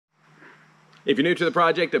If you're new to the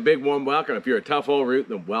project, a big warm welcome. If you're a tough old root,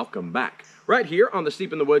 then welcome back. Right here on the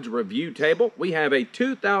Steep in the Woods review table, we have a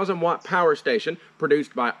 2,000 watt power station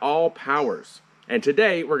produced by ALLPOWERS. And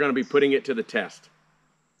today we're going to be putting it to the test.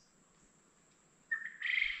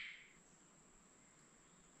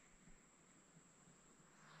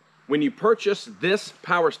 When you purchase this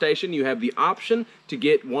power station, you have the option to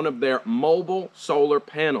get one of their mobile solar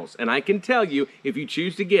panels. And I can tell you, if you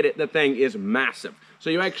choose to get it, the thing is massive. So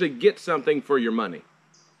you actually get something for your money.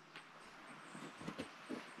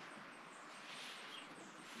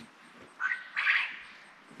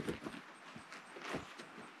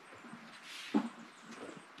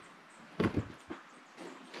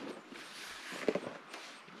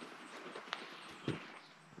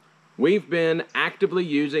 We've been actively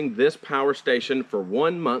using this power station for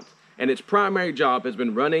 1 month, and its primary job has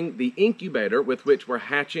been running the incubator with which we're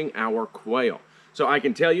hatching our quail. So I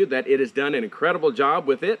can tell you that it has done an incredible job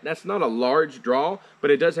with it. That's not a large draw,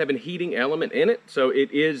 but it does have a heating element in it. So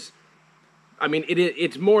it is, I mean,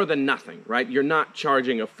 it's more than nothing, right? You're not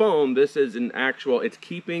charging a phone. This is an actual, it's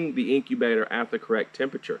keeping the incubator at the correct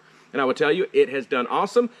temperature. And I will tell you, it has done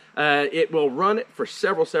awesome. It will run it for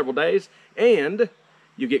several days, and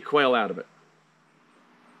you get quail out of it.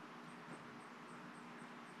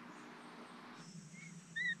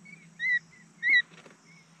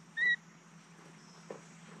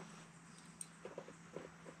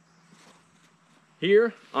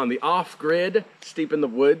 Here on the off-grid Steep in the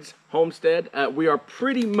Woods homestead, we are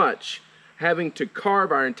pretty much having to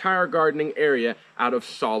carve our entire gardening area out of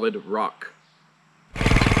solid rock.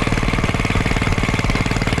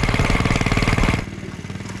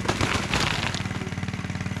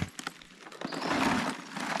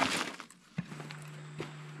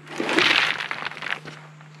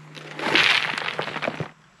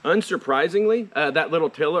 Unsurprisingly, that little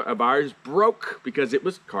tiller of ours broke because it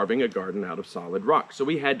was carving a garden out of solid rock. So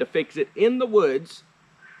we had to fix it in the woods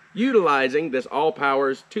utilizing this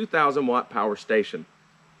ALLPOWERS 2,000 watt power station.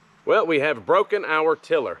 Well, we have broken our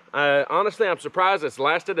tiller. Honestly, I'm surprised it's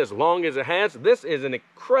lasted as long as it has. This is an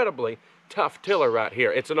incredibly tough tiller right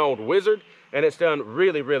here. It's an old Wizard, and it's done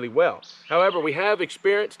really well. However, we have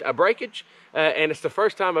experienced a breakage, and it's the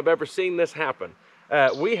first time I've ever seen this happen.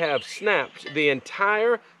 We have snapped the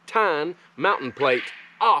entire tine mountain plate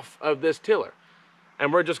off of this tiller,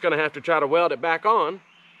 and we're just going to have to try to weld it back on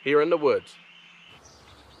here in the woods.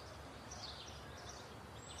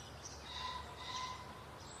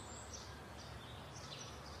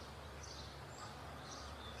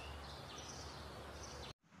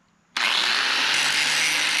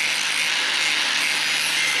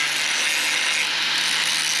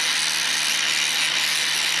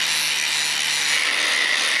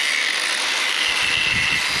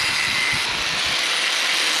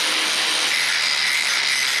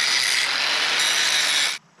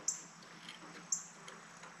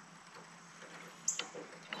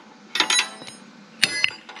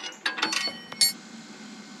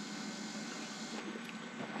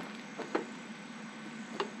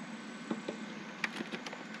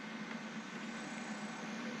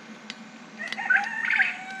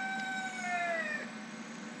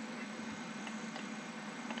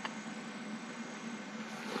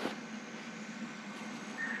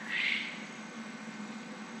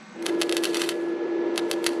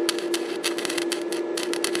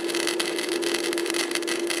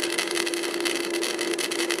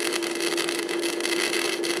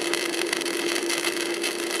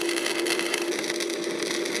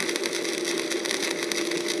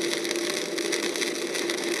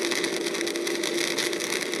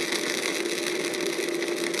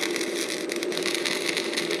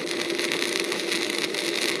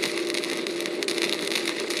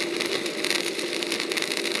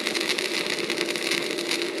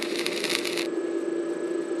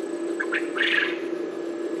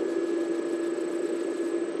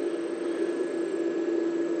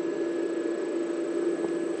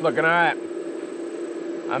 Looking all right.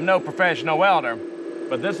 I'm no professional welder,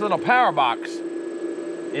 but this little power box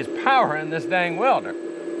is powering this dang welder.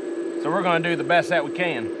 So we're gonna do the best that we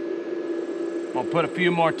can. We'll put a few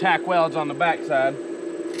more tack welds on the backside.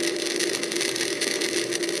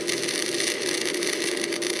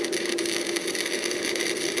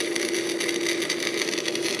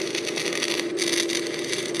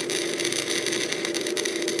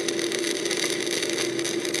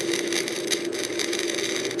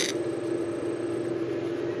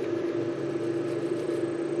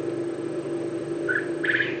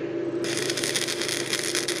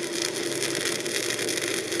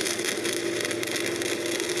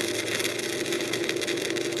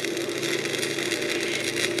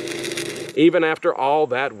 Even after all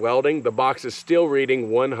that welding, the box is still reading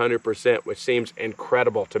 100%, which seems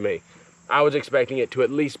incredible to me. I was expecting it to at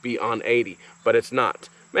least be on 80, but it's not.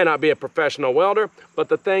 May not be a professional welder, but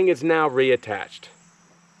the thing is now reattached.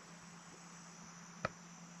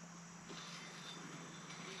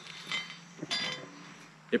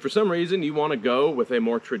 If for some reason you want to go with a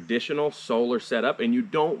more traditional solar setup and you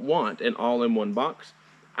don't want an all-in-one box,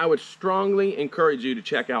 I would strongly encourage you to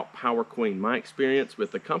check out Power Queen. My experience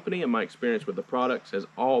with the company and my experience with the products has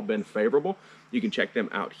all been favorable. You can check them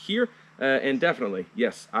out here, and definitely,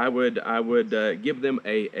 yes, I would give them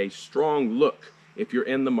a strong look if you're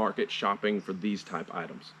in the market shopping for these type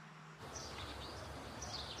items.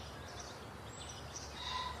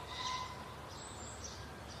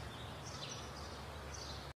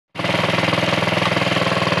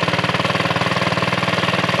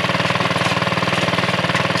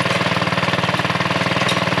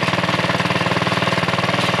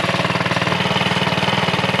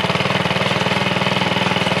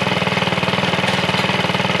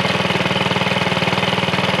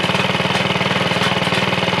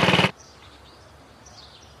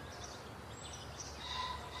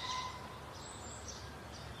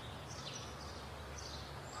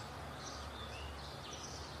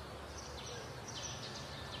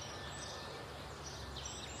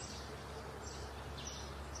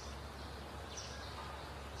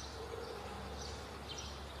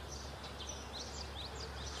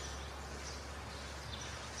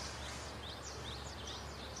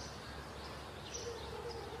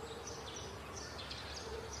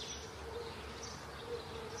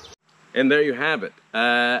 And there you have it.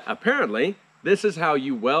 Apparently, this is how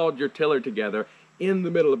you weld your tiller together in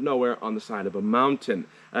the middle of nowhere on the side of a mountain.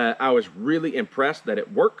 I was really impressed that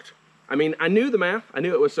it worked. I mean, I knew the math. I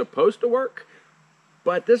knew it was supposed to work,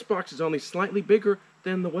 but this box is only slightly bigger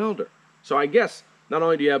than the welder. So I guess not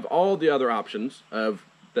only do you have all the other options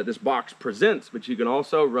that this box presents, but you can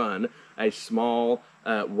also run a small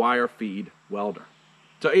wire feed welder.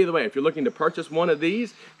 So either way, if you're looking to purchase one of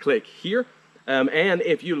these, click here. And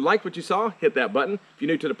if you liked what you saw, hit that button. If you're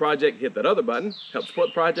new to the project, hit that other button. Help support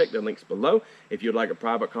the project, the link's below. If you'd like a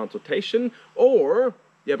private consultation or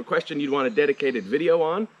you have a question you'd want a dedicated video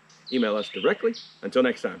on, email us directly. Until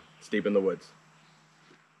next time, it's deep in the woods.